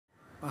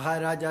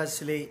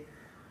മഹാരാജാസിലെ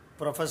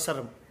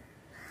പ്രൊഫസറും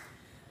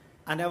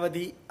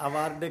അനവധി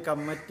അവാർഡ്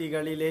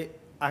കമ്മിറ്റികളിലെ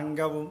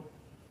അംഗവും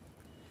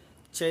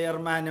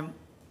ചെയർമാനും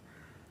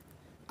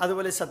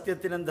അതുപോലെ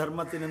സത്യത്തിനും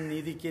ധർമ്മത്തിനും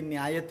നീതിക്കും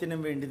ന്യായത്തിനും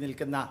വേണ്ടി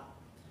നിൽക്കുന്ന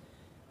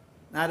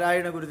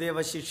Narayana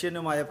Gurudeva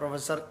ശിഷ്യനുമായ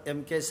professor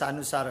MK.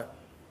 Sanu sir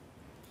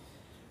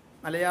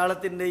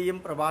മലയാളത്തിൻ്റെയും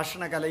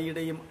പ്രഭാഷണ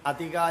കലയുടെയും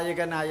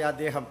അതികായകനായ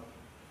അദ്ദേഹം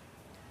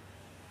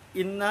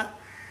ഇന്ന്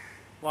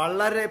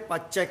വളരെ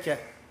പച്ചയ്ക്ക്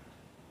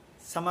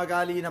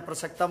സമകാലീന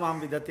പ്രസക്തമാം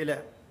വിധത്തിൽ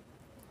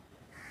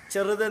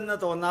ചെറുതെന്ന്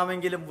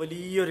തോന്നാമെങ്കിലും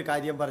വലിയൊരു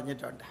കാര്യം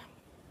പറഞ്ഞിട്ടുണ്ട്.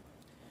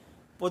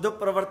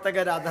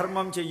 പൊതുപ്രവർത്തകർ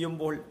അധർമ്മം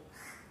ചെയ്യുമ്പോൾ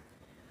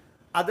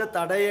അത്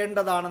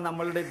തടയേണ്ടതാണ്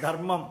നമ്മളുടെ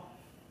ധർമ്മം.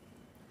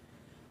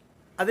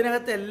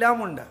 അതിനകത്ത്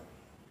എല്ലാമുണ്ട്.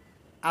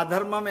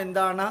 അധർമ്മം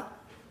എന്താണ്?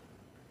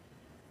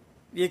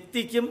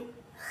 വ്യക്തിക്കും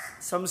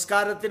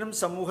സംസ്കാരത്തിനും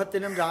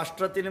സമൂഹത്തിനും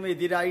രാഷ്ട്രത്തിനും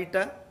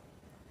എതിരായിട്ട്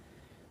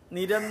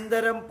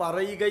നിരന്തരം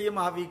പറയുകയും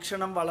ആ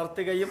വീക്ഷണം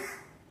വളർത്തുകയും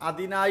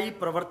അതിനായി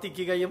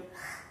പ്രവർത്തിക്കുകയും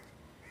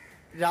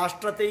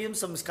രാഷ്ട്രത്തെയും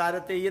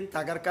സംസ്കാരത്തെയും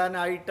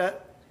തകർക്കാനായിട്ട്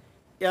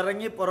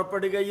ഇറങ്ങി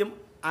പുറപ്പെടുകയും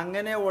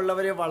അങ്ങനെ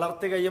ഉള്ളവരെ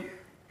വളർത്തുകയും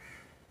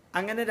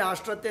അങ്ങനെ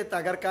രാഷ്ട്രത്തെ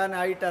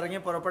തകർക്കാനായിട്ട് ഇറങ്ങി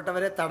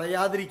പുറപ്പെട്ടവരെ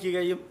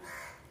തടയാതിരിക്കുകയും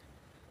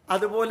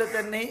അതുപോലെ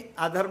തന്നെ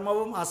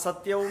അധർമ്മവും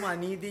അസത്യവും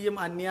അനീതിയും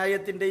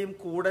അന്യായത്തിൻ്റെയും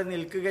കൂടെ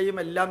നിൽക്കുകയും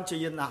എല്ലാം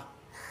ചെയ്യുന്ന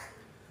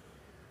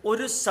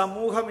ഒരു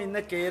സമൂഹം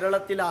ഇന്ന്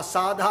കേരളത്തിൽ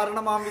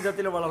അസാധാരണമാം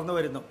വിധത്തിൽ വളർന്നു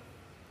വരുന്നു.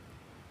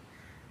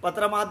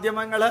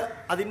 പത്രമാധ്യമങ്ങൾ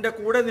അതിൻ്റെ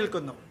കൂടെ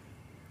നിൽക്കുന്നു.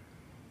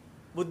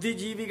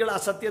 ബുദ്ധിജീവികൾ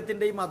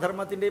അസത്യത്തിൻ്റെയും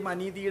അധർമ്മത്തിൻ്റെയും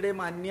അനീതിയുടെയും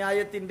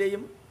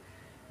അന്യായത്തിൻ്റെയും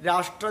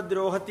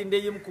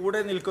രാഷ്ട്രദ്രോഹത്തിൻ്റെയും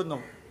കൂടെ നിൽക്കുന്നു.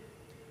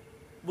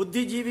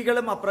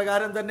 ബുദ്ധിജീവികളും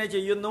അപ്രകാരം തന്നെ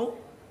ചെയ്യുന്നു.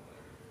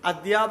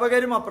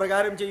 അധ്യാപകരും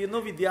അപ്രകാരം ചെയ്യുന്നു.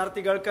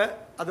 വിദ്യാർത്ഥികൾക്ക്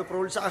അത്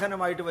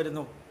പ്രോത്സാഹനമായിട്ട്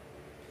വരുന്നു.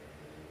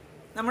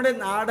 നമ്മുടെ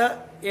നാട്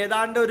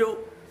ഏതാണ്ട്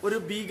ഒരു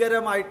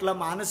ഭീകരമായിട്ടുള്ള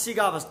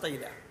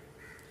മാനസികാവസ്ഥയിൽ.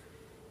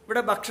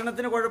 ഇവിടെ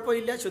ഭക്ഷണത്തിന്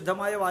കുഴപ്പമില്ല,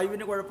 ശുദ്ധമായ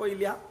വായുവിന്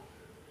കുഴപ്പമില്ല,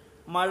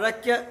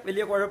 മഴയ്ക്ക്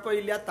വലിയ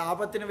കുഴപ്പമില്ല,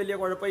 താപത്തിന് വലിയ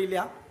കുഴപ്പമില്ല,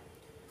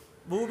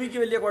 ഭൂമിക്ക്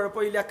വലിയ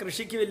കുഴപ്പമില്ല,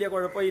 കൃഷിക്ക് വലിയ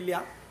കുഴപ്പമില്ല,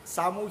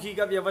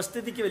 സാമൂഹിക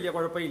വ്യവസ്ഥിതിക്ക് വലിയ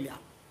കുഴപ്പമില്ല.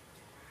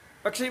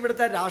 പക്ഷേ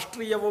ഇവിടുത്തെ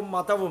രാഷ്ട്രീയവും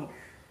മതവും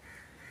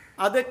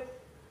അത്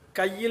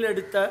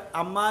കയ്യിലെടുത്ത്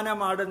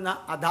അമ്മാനമാടുന്ന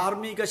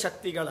അധാർമിക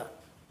ശക്തികൾ,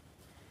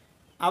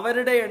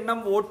 അവരുടെ എണ്ണം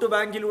വോട്ട്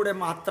ബാങ്കിലൂടെ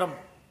മാത്രം.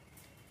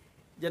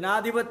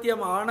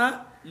 ജനാധിപത്യമാണ്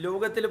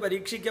ലോകത്തിൽ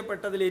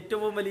പരീക്ഷിക്കപ്പെട്ടതിൽ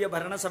ഏറ്റവും വലിയ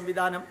ഭരണ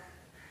സംവിധാനം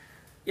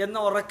എന്ന്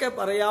ഉറക്കെ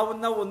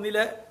പറയാവുന്ന ഒന്നിൽ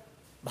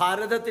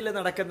ഭാരതത്തിൽ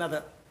നടക്കുന്നത്.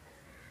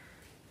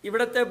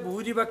 ഇവിടുത്തെ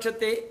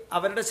ഭൂരിപക്ഷത്തെ,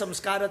 അവരുടെ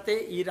സംസ്കാരത്തെ,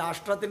 ഈ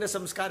രാഷ്ട്രത്തിൻ്റെ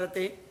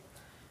സംസ്കാരത്തെ,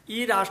 ഈ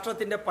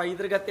രാഷ്ട്രത്തിൻ്റെ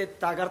പൈതൃകത്തെ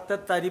തകർത്ത്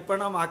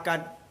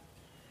തരിപ്പണമാക്കാൻ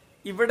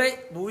ഇവിടെ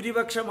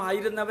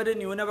ഭൂരിപക്ഷമായിരുന്നവർ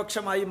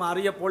ന്യൂനപക്ഷമായി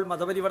മാറിയപ്പോൾ,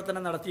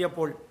 മതപരിവർത്തനം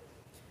നടത്തിയപ്പോൾ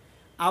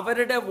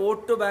അവരുടെ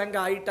വോട്ട്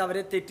ബാങ്കായിട്ട്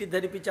അവരെ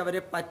തെറ്റിദ്ധരിപ്പിച്ച്,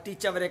 അവരെ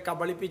പറ്റിച്ച്, അവരെ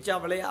കബളിപ്പിച്ച്,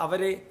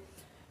 അവരെ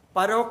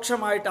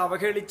പരോക്ഷമായിട്ട്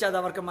അവഹേളിച്ച്, അത്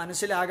അവർക്ക്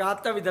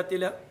മനസ്സിലാകാത്ത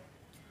വിധത്തിൽ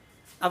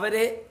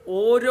അവരെ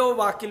ഓരോ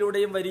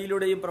വാക്കിലൂടെയും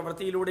വരിയിലൂടെയും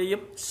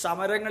പ്രവൃത്തിയിലൂടെയും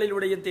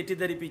സമരങ്ങളിലൂടെയും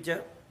തെറ്റിദ്ധരിപ്പിച്ച്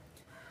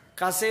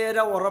കസേര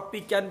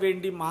ഉറപ്പിക്കാൻ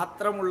വേണ്ടി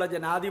മാത്രമുള്ള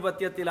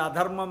ജനാധിപത്യത്തിൽ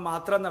അധർമ്മം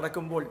മാത്രം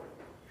നടക്കുമ്പോൾ,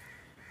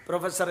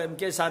 പ്രൊഫസർ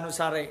എം.കെ. സാനു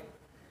സാറേ,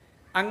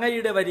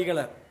 അങ്ങയുടെ വരികൾ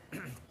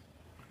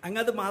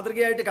അങ്ങത്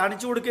മാതൃകയായിട്ട്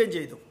കാണിച്ചു കൊടുക്കുകയും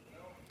ചെയ്തു.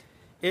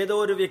 ഏതോ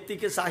ഒരു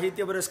വ്യക്തിക്ക്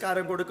സാഹിത്യ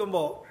പുരസ്കാരം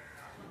കൊടുക്കുമ്പോൾ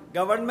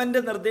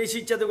ഗവൺമെൻറ്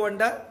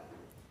നിർദ്ദേശിച്ചതുകൊണ്ട്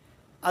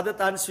അത്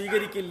താൻ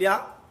സ്വീകരിക്കില്ല,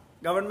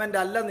 ഗവൺമെൻറ്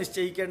അല്ല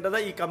നിശ്ചയിക്കേണ്ടത്,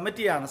 ഈ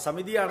കമ്മിറ്റിയാണ്,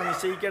 സമിതിയാണ്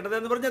നിശ്ചയിക്കേണ്ടത്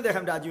എന്ന് പറഞ്ഞ്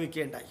അദ്ദേഹം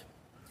രാജിവെക്കുകയുണ്ടായി.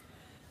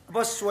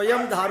 അപ്പോൾ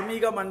സ്വയം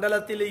ധാർമ്മിക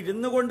മണ്ഡലത്തിൽ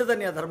ഇരുന്നു കൊണ്ട്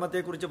തന്നെ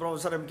അധർമ്മത്തെക്കുറിച്ച്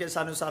പ്രൊഫസർ എം.കെ.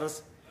 സാനു സാർ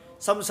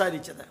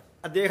സംസാരിച്ചത്.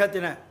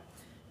 അദ്ദേഹത്തിന്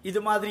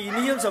ഇതുമാതിരി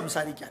ഇനിയും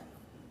സംസാരിക്കാൻ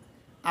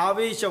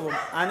ആവേശവും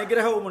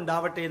അനുഗ്രഹവും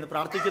ഉണ്ടാവട്ടെ എന്ന്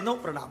പ്രാർത്ഥിക്കുന്നു.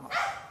 പ്രണാമം.